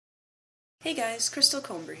Hey guys, Crystal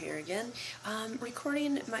Comber here again,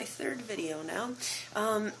 recording my third video now.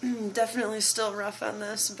 Definitely still rough on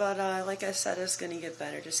this, but like I said, it's going to get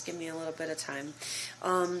better. Just give me a little bit of time.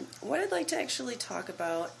 What I'd like to actually talk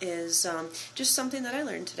about is just something that I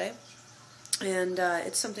learned today, and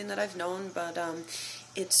it's something that I've known, but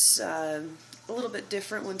it's a little bit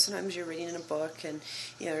different when sometimes you're reading in a book and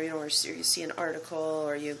or you see an article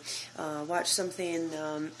or you watch something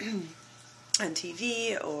on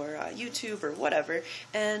TV or YouTube or whatever,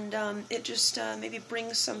 and it just maybe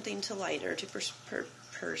brings something to light or to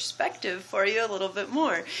perspective for you a little bit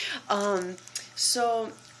more.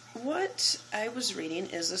 So what I was reading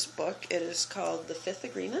is this book. It is called The Fifth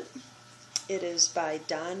Agreement. It is by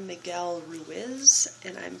Don Miguel Ruiz,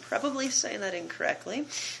 and I'm probably saying that incorrectly,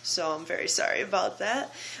 so I'm very sorry about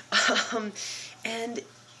that. And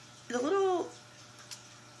the little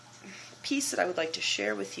piece that I would like to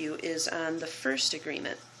share with you is on the first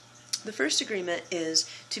agreement. The first agreement is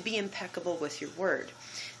to be impeccable with your word.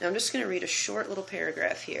 Now I'm just going to read a short little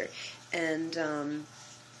paragraph here, and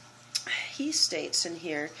he states in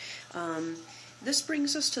here, this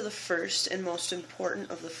brings us to the first and most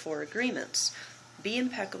important of the four agreements. Be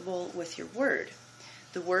impeccable with your word.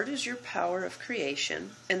 The word is your power of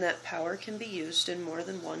creation, and that power can be used in more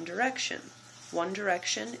than one direction. One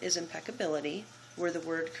direction is impeccability, where the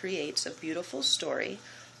word creates a beautiful story,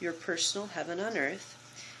 your personal heaven on earth,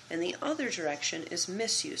 and the other direction is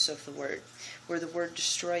misuse of the word, where the word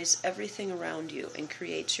destroys everything around you and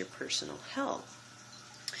creates your personal hell.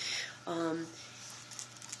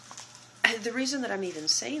 The reason that I'm even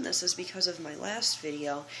saying this is because of my last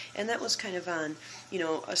video, and that was kind of on,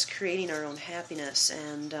 us creating our own happiness,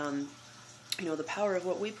 and the power of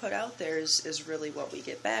what we put out there is really what we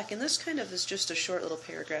get back. And this kind of is just a short little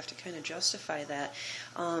paragraph to kind of justify that.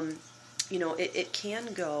 It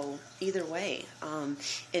can go either way.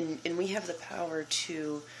 And we have the power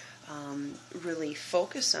to really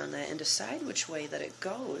focus on that and decide which way that it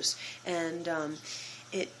goes. And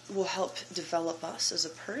it will help develop us as a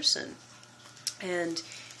person. And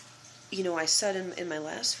I said in my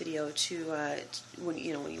last video to when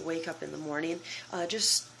you wake up in the morning,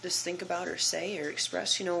 just think about or say or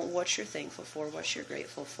express what you're thankful for, what you're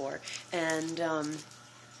grateful for, and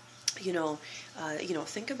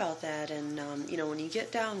think about that. And when you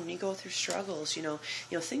get down, when you go through struggles,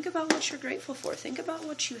 think about what you're grateful for. Think about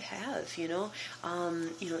what you have.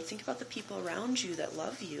 Think about the people around you that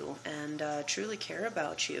love you and truly care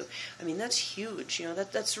about you. I mean, that's huge.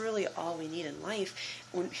 That's really all we need in life.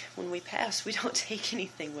 When we pass, we don't take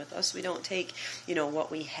anything with us. We don't take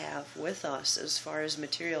what we have with us as far as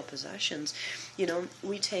material possessions.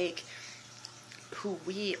 We take who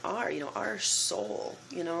we are, our soul,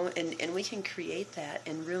 and we can create that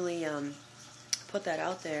and really put that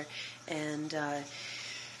out there and,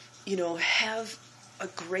 have a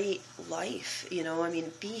great life,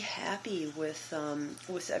 be happy with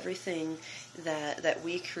everything that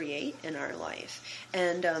we create in our life,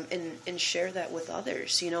 and share that with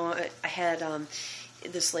others. I had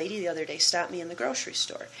this lady the other day stopped me in the grocery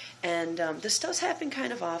store, and this does happen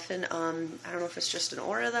kind of often. I don't know if it's just an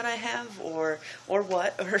aura that I have, or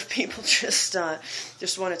what, or if people just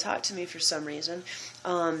want to talk to me for some reason.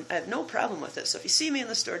 I have no problem with it. So if you see me in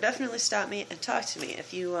the store, definitely stop me and talk to me.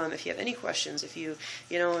 If you have any questions, if you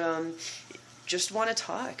just want to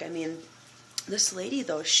talk. I mean, this lady,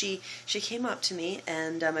 though, she came up to me,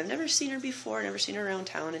 and I've never seen her before, never seen her around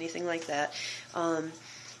town, anything like that,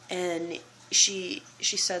 and she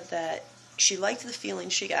said that she liked the feeling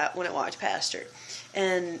she got when I walked past her,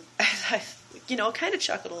 and I kind of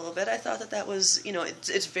chuckled a little bit. I thought that was,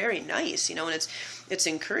 it's very nice, and it's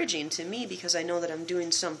encouraging to me because I know that I'm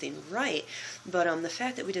doing something right. But the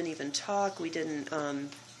fact that we didn't even talk, we didn't,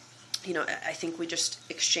 I think we just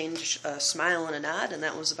exchanged a smile and a nod, and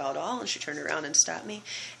that was about all. And she turned around and stopped me,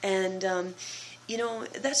 and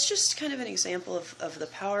that's just kind of an example of the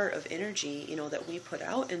power of energy, that we put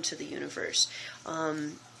out into the universe. I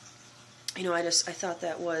thought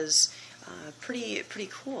that was pretty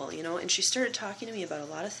cool, and she started talking to me about a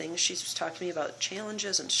lot of things. She was talking to me about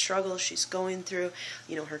challenges and struggles she's going through,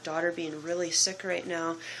 her daughter being really sick right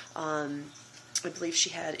now. I believe she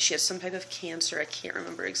had some type of cancer. I can't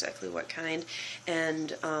remember exactly what kind,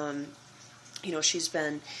 and she's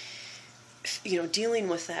been dealing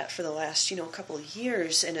with that for the last, couple of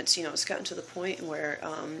years, and it's gotten to the point where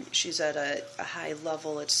she's at a high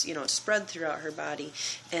level. It's spread throughout her body,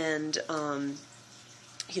 and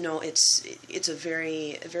it's a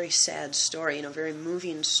very sad story, very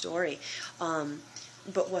moving story.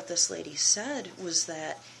 But what this lady said was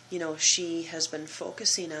that she has been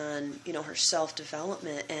focusing on, her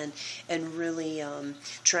self-development and really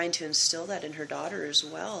trying to instill that in her daughter as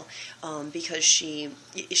well, because she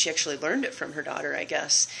actually learned it from her daughter, I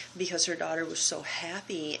guess, because her daughter was so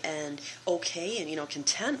happy and okay and,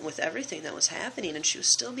 content with everything that was happening, and she was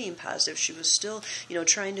still being positive. She was still,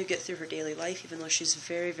 trying to get through her daily life, even though she's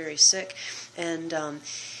very, very sick. And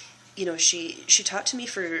she talked to me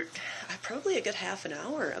for probably a good half an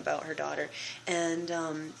hour about her daughter, and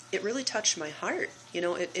it really touched my heart.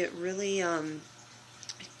 It really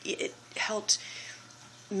it helped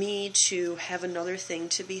me to have another thing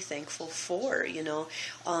to be thankful for.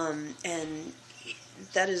 And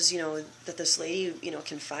that is, that this lady,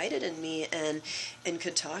 confided in me and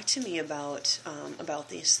could talk to me about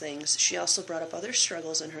these things. She also brought up other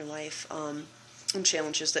struggles in her life, and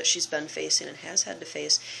challenges that she's been facing and has had to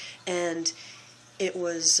face, and it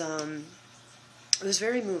was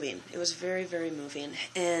very moving. It was very, very moving.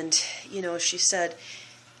 And she said,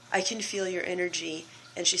 "I can feel your energy."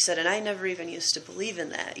 And she said, and I never even used to believe in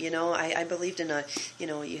that. I believed in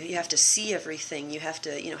you have to see everything. You have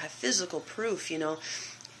to, have physical proof.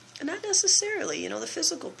 Not necessarily. The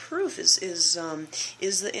physical proof is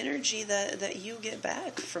the energy that you get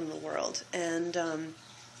back from the world. And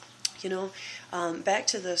back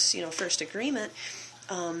to this, first agreement.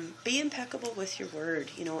 Be impeccable with your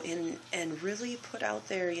word, and really put out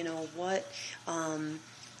there,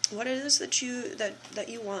 what it is that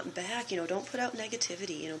you want back. Don't put out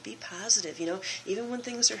negativity. Be positive. Even when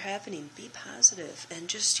things are happening, be positive, and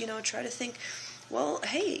just try to think, well,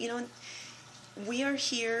 hey, we are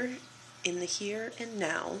here in the here and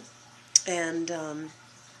now, and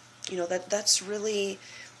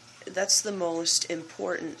that's the most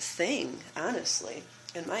important thing, honestly,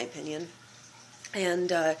 in my opinion. And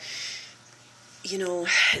there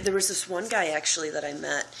was this one guy actually that I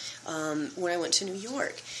met when I went to New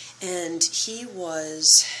York, and he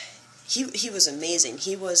was amazing.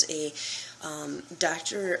 He was a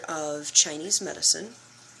doctor of Chinese medicine,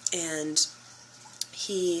 and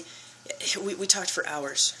we talked for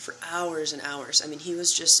hours and hours. I mean, he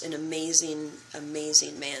was just an amazing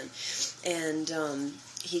man, and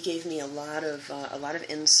he gave me a lot of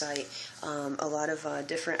insight, a lot of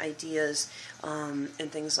different ideas,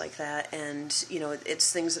 and things like that. And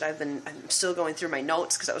it's things that I'm still going through my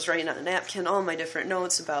notes, because I was writing on a napkin all my different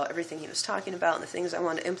notes about everything he was talking about and the things I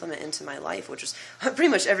wanted to implement into my life, which was pretty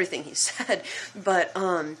much everything he said. But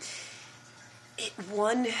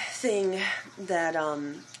one thing that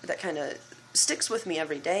kind of sticks with me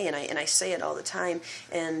every day, and I say it all the time,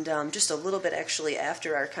 and just a little bit actually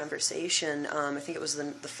after our conversation, I think it was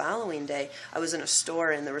the following day, I was in a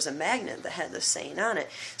store and there was a magnet that had this saying on it.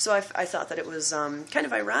 So I thought that it was kind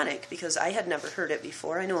of ironic, because I had never heard it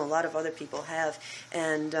before. I know a lot of other people have,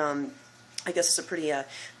 and I guess it's a pretty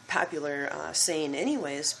popular saying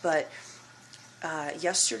anyways, but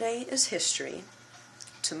yesterday is history,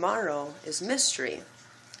 tomorrow is mystery,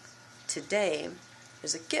 today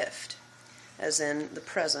is a gift. As in the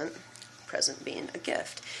present being a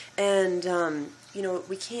gift. And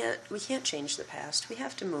we can't change the past. We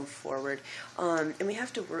have to move forward, and we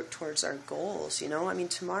have to work towards our goals. I mean,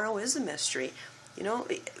 tomorrow is a mystery.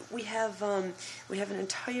 We have an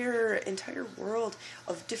entire world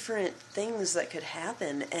of different things that could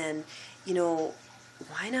happen, and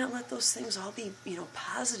why not let those things all be,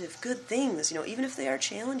 positive, good things, even if they are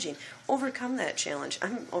challenging. Overcome that challenge.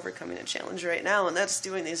 I'm overcoming a challenge right now, and that's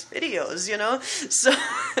doing these videos, So,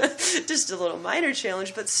 just a little minor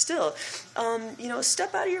challenge, but still,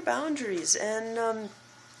 step out of your boundaries and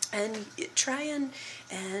try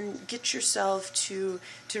and get yourself to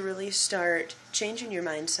really start changing your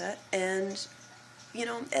mindset. And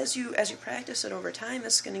as you practice it over time,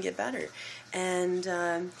 it's going to get better. And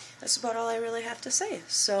that's about all I really have to say.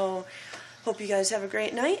 So, hope you guys have a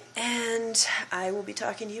great night, and I will be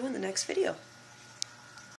talking to you in the next video.